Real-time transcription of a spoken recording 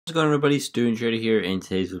How's it going, everybody? Student Trader here, and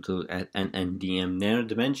today's we'll look at NNDM Nano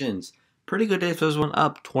Dimensions. Pretty good day for this one,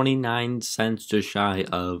 up 29 cents, just shy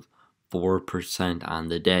of 4% on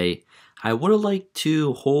the day. I would have liked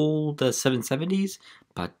to hold the 770s,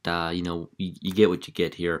 but you get what you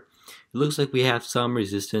get here. It looks like we have some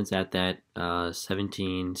resistance at that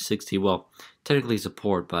 1760. Well, technically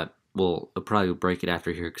support, but we'll probably break it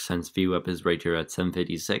after here since VWAP is right here at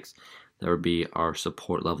 756. That would be our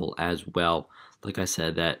support level as well. Like I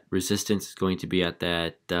said, that resistance is going to be at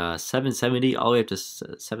that 770 all the way up to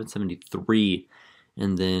 773,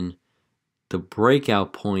 and then the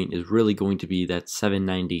breakout point is really going to be that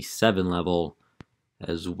 797 level,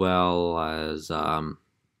 as well as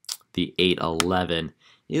the 811.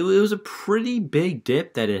 It was a pretty big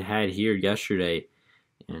dip that it had here yesterday,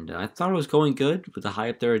 and I thought it was going good with the high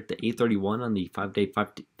up there at the 831 on the 5-day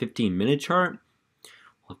 15-minute chart.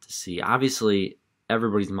 We'll have to see. Obviously,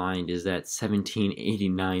 everybody's mind is that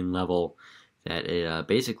 1789 level that it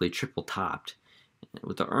basically triple topped.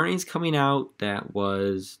 With the earnings coming out, that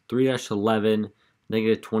was 3-11,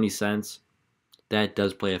 negative 20 cents. That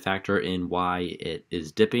does play a factor in why it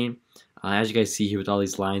is dipping. As you guys see here with all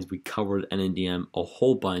these lines, we covered NNDM a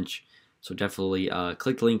whole bunch. So definitely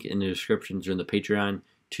click the link in the description during the Patreon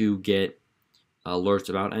to get alerts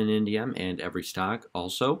about NNDM and every stock.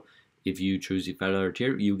 Also, if you choose the $5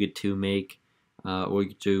 tier, you get to make or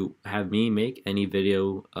to have me make any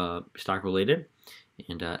video stock related,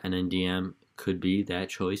 and NNDM could be that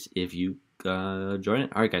choice if you join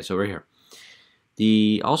it. Alright guys, so right here,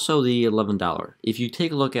 also the $11. If you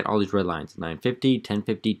take a look at all these red lines, 950,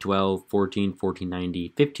 1050, 12, 14,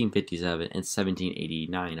 1490, 1557, and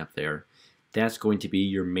 1789 up there, that's going to be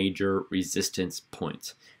your major resistance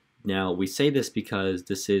points. Now we say this because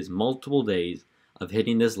this is multiple days of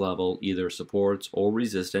hitting this level, either supports or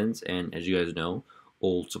resistance, and as you guys know,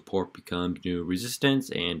 old support becomes new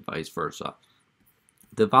resistance and vice versa.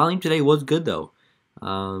 The volume today was good though,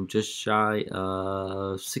 just shy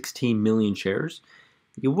of 16 million shares.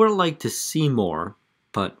 You would have liked to see more,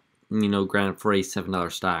 but granted, for a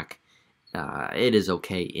 $7 stock, it is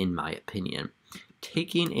okay in my opinion.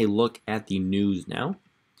 Taking a look at the news now,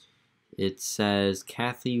 it says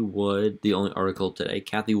Cathie Wood, the only article today,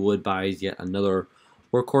 Cathie Wood buys yet another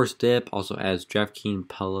workhorse dip, also as DraftKings,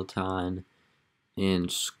 Peloton,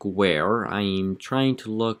 and Square. I am trying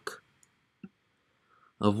to look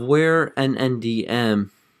of where NNDM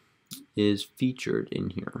is featured in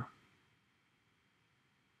here.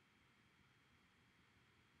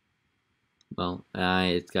 Well,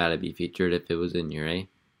 it's got to be featured if it was in here, eh?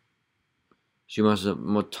 She must have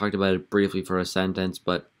talked about it briefly for a sentence,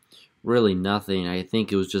 but really nothing. I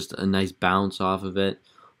think it was just a nice bounce off of it.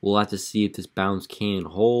 We'll have to see if this bounce can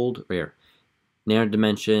hold. Right here, Nano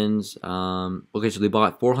Dimensions. Okay, so they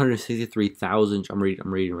bought 463,000. I'm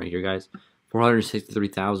reading right here, guys.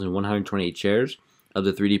 463,128 shares of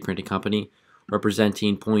the 3D printing company,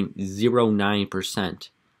 representing 0.09%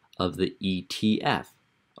 of the ETF.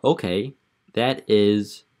 Okay, that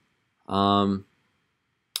is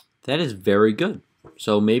very good.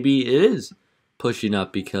 So maybe it is pushing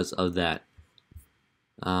up because of that.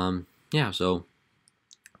 Yeah, so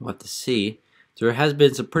we'll have to see. There has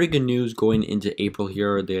been some pretty good news going into April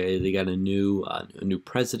here. They got a new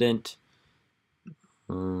president,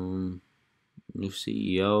 new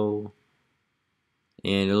CEO,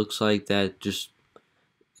 and it looks like that just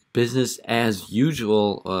business as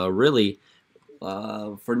usual. Really,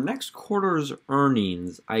 for next quarter's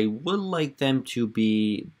earnings, I would like them to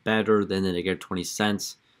be better than the negative 20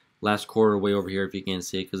 cents. Last quarter, way over here, if you can't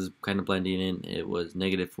see it, because it's kind of blending in, it was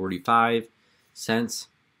negative 45 cents.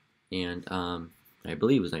 And I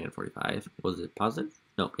believe it was negative 45. Was it positive?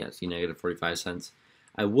 No, yeah, see, negative 45 cents.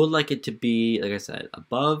 I would like it to be, like I said,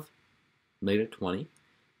 above negative 20,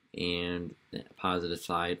 and the positive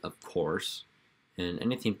side, of course. And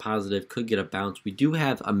anything positive could get a bounce. We do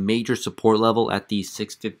have a major support level at the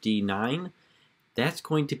 659. That's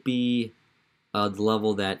going to be the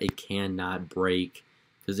level that it cannot break,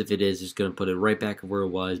 because if it is, it's going to put it right back where it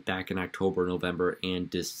was back in October, November, and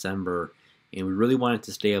December. And we really want it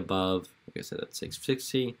to stay above, like I said, at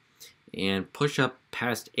 660, and push up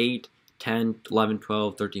past 8, 10, 11,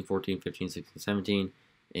 12, 13, 14, 15, 16, 17,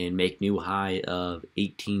 and make new high of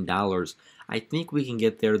 $18. I think we can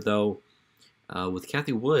get there, though, with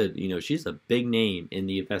Cathie Wood. She's a big name in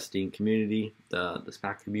the investing community, the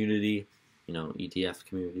SPAC community, ETF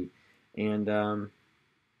community, and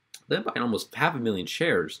they're buying almost 500,000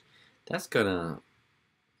 shares. That's gonna...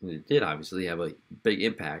 It did obviously have a big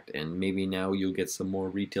impact, and maybe now you'll get some more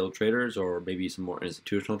retail traders or maybe some more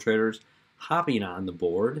institutional traders hopping on the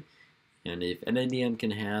board And if NNDM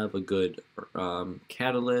can have a good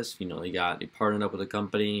catalyst, you partnered up with a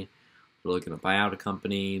company, they're looking to buy out a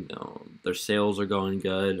company, their sales are going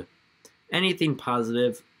good. Anything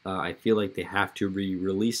positive, I feel like they have to be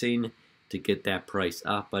releasing to get that price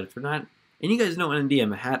up. But if they're not, and you guys know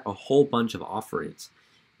NNDM had a whole bunch of offerings.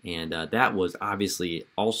 And that was obviously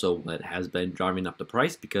also what has been driving up the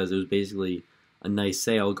price, because it was basically a nice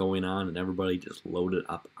sale going on and everybody just loaded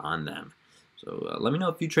up on them. So let me know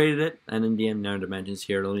if you traded it. NNDM Nano Dimensions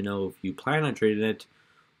here. Let me know if you plan on trading it,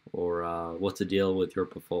 or what's the deal with your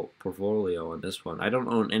portfolio on this one. I don't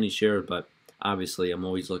own any shares, but obviously I'm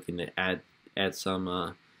always looking to add some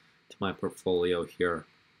to my portfolio here.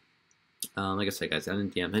 Like I said, guys,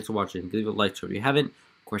 NNDM. Thanks for watching. Leave a like if you haven't.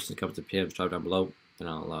 Questions, comments, opinions, drop down below, and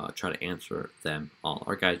I'll try to answer them all.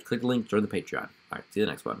 Alright, guys, click the link, join the Patreon. Alright, see you in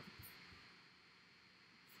the next one.